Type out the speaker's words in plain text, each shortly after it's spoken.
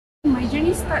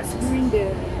journey starts during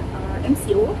the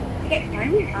MCO. At that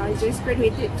time, I just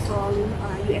graduated from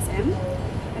USM,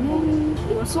 and then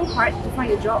it was so hard to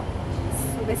find a job.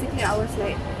 So basically, I was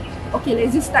like, okay,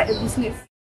 let's just start a business.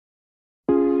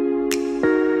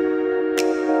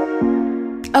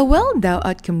 A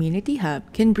well-endowed community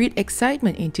hub can breed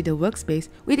excitement into the workspace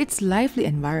with its lively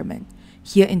environment.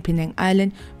 Here in Penang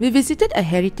Island, we visited a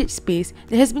heritage space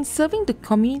that has been serving the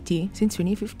community since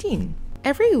 2015.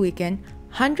 Every weekend,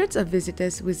 hundreds of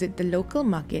visitors visit the local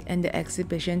market and the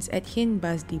exhibitions at Hin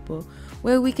Bus Depot,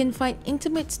 where we can find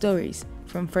intimate stories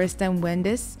from first-time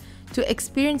vendors to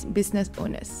experienced business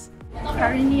owners.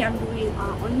 Currently, I'm doing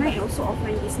online and also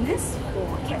offline business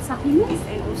for cat supplements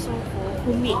and also for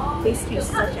homemade pastries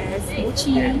such as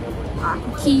mochi,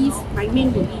 cookies. My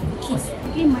main will be cookies.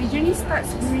 Okay, my journey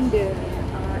starts during the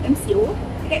MCO.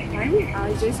 At that time,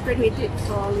 I just graduated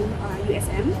from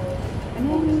USM, and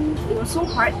then it was so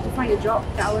hard to find a job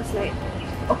that I was like,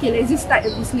 okay, let's just start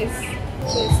a business.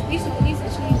 Because basically, this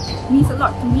actually means a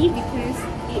lot to me because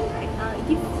it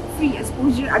gives free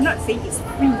exposure. I'm not saying it's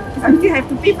free because I still have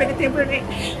to pay for the table, right?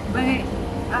 But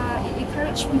it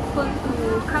encourages people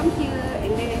to come here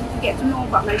and then to get to know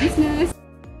about my business.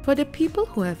 For the people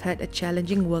who have had a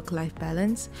challenging work-life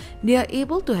balance, they are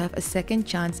able to have a second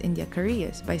chance in their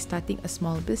careers by starting a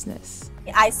small business.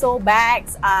 I sew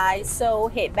bags, I sew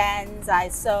headbands, I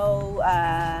sew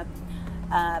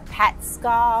pet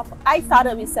scarf. I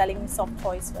started with selling soft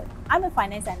toys first. I'm a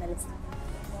finance analyst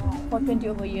for 20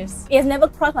 over years. It has never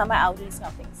crossed my mind I'll do these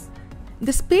kind of things.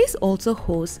 The space also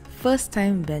hosts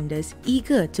first-time vendors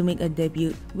eager to make a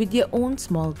debut with their own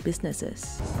small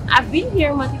businesses. I've been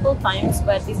here multiple times,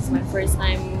 but this is my first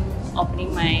time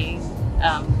opening my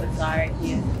bazaar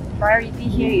here. Priority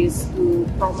here is to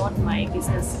promote my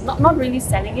business. Not really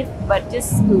selling it, but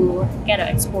just to get an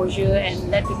exposure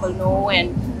and let people know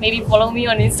and maybe follow me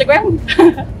on Instagram.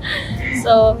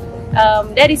 So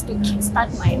that is to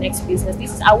kickstart my next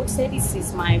business. I would say this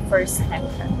is my first step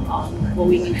on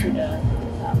going into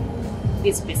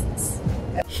this business.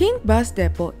 Hin Bus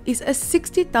Depot is a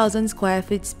 60,000 square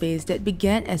feet space that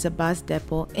began as a bus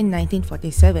depot in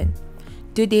 1947.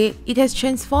 Today, it has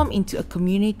transformed into a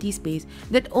community space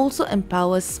that also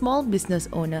empowers small business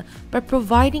owners by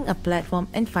providing a platform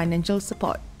and financial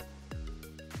support.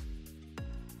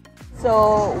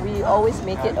 So we always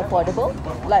make it affordable.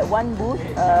 Like one booth,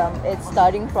 it's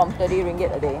starting from 30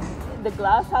 ringgit a day. The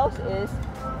glass house is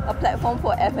a platform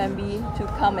for F&B to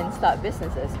come and start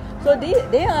businesses. So they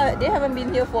haven't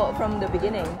been here from the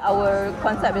beginning. Our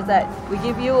concept is that we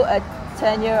give you a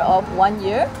tenure of 1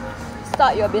 year.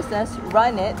 Start your business,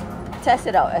 run it, test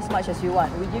it out as much as you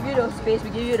want. We give you the space, we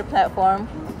give you the platform.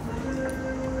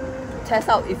 Test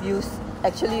out if you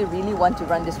actually really want to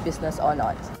run this business or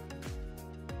not.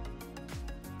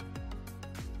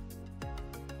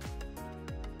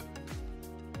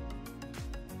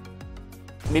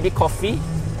 Maybe coffee.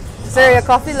 So your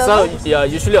coffee logo? So yeah,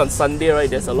 usually on Sunday, right,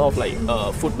 there's a lot of like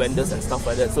food vendors and stuff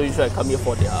like that. So usually I come here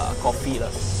for their coffee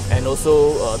and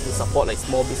also to support like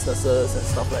small businesses and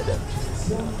stuff like that.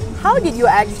 How did you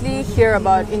actually hear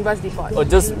about Hin Bus Depot? Or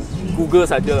just Google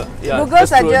saja. Yeah, Google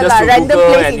saja lah, random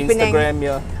Google place and in Penang. Instagram,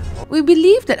 yeah. We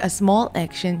believe that a small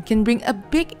action can bring a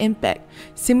big impact,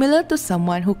 similar to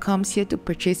someone who comes here to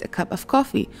purchase a cup of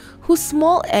coffee, whose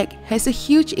small act has a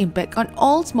huge impact on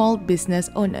all small business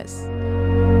owners.